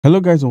Hello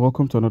guys, and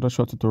welcome to another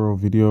short tutorial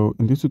video.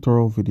 In this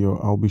tutorial video,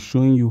 I'll be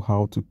showing you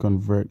how to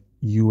convert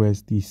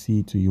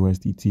USDC to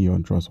USDT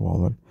on Trust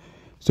Wallet.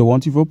 So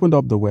once you've opened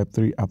up the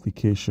Web3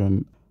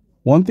 application,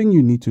 one thing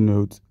you need to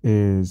note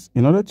is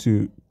in order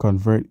to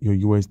convert your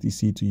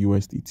USDC to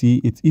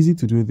USDT, it's easy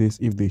to do this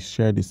if they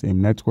share the same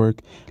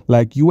network.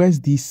 Like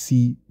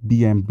USDC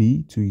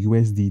BNB to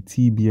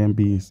USDT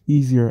BNB is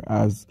easier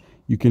as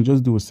you can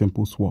just do a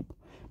simple swap.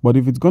 But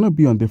if it's going to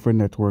be on different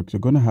networks, you're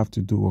going to have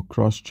to do a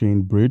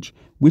cross-chain bridge,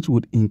 which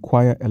would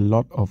require a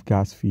lot of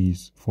gas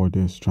fees for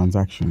this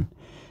transaction.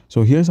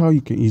 So here's how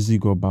you can easily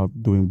go about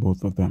doing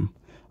both of them.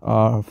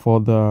 For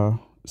the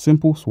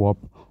simple swap,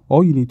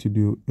 all you need to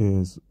do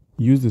is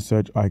use the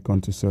search icon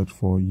to search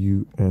for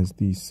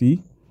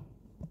USDC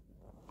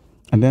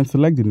and then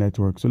select the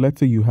network. So let's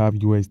say you have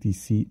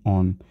USDC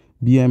on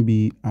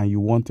BNB and you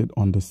want it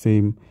on the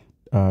same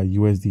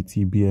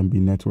USDT BNB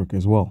network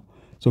as well.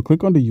 So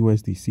click on the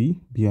USDC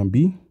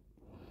BNB.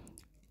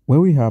 Where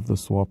we have the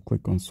swap,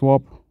 click on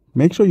swap.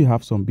 Make sure you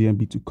have some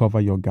BNB to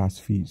cover your gas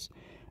fees.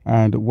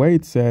 And where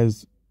it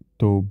says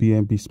to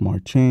BNB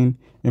Smart Chain,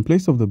 in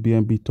place of the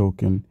BNB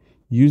token,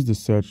 use the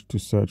search to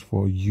search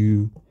for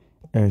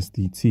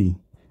USDT.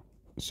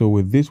 So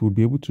with this, we'll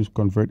be able to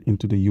convert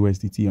into the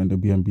USDT on the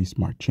BNB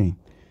Smart Chain.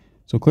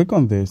 So click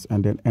on this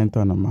and then enter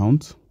an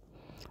amount.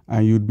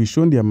 And you'd be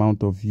shown the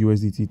amount of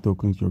USDT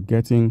tokens you're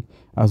getting,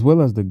 as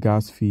well as the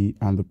gas fee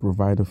and the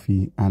provider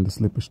fee and the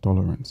slippage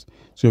tolerance.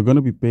 So you're going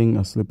to be paying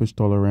a slippage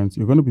tolerance,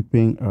 you're going to be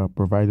paying a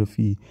provider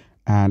fee,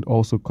 and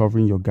also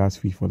covering your gas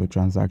fee for the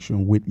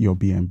transaction with your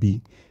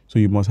BNB. So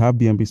you must have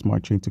BNB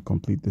Smart Chain to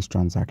complete this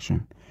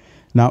transaction.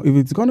 Now, if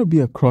it's going to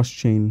be a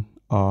cross-chain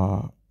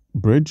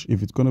bridge,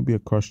 if it's going to be a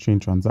cross-chain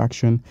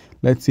transaction,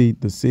 let's say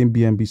the same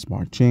BNB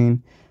Smart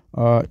Chain,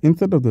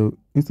 instead of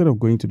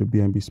going to the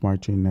BNB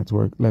Smart Chain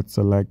network, let's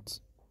select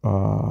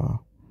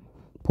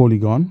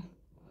Polygon,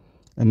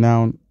 and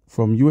now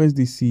from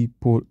USDC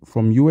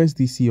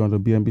on the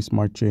BNB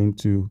Smart Chain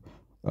to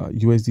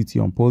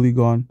USDT on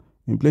Polygon,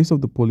 in place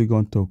of the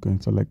Polygon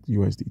token, select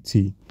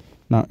USDT.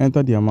 Now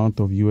enter the amount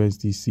of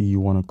USDC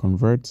you want to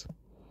convert.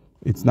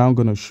 It's now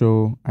going to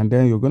show, and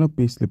then you're going to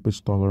pay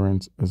slippage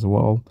tolerance as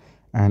well,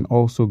 and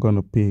also going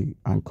to pay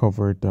and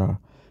cover the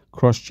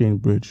cross-chain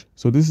bridge.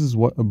 So this is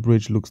what a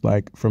bridge looks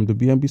like from the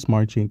BNB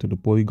Smart Chain to the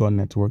Polygon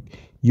network,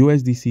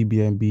 USDC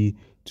BNB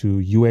to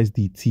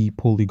USDT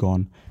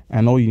Polygon,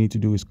 and all you need to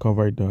do is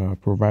cover the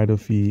provider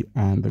fee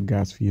and the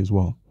gas fee as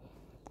well.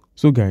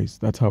 So guys,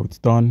 that's how it's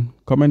done.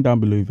 Comment down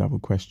below if you have a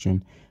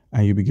question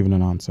and you'll be given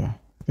an answer.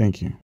 Thank you.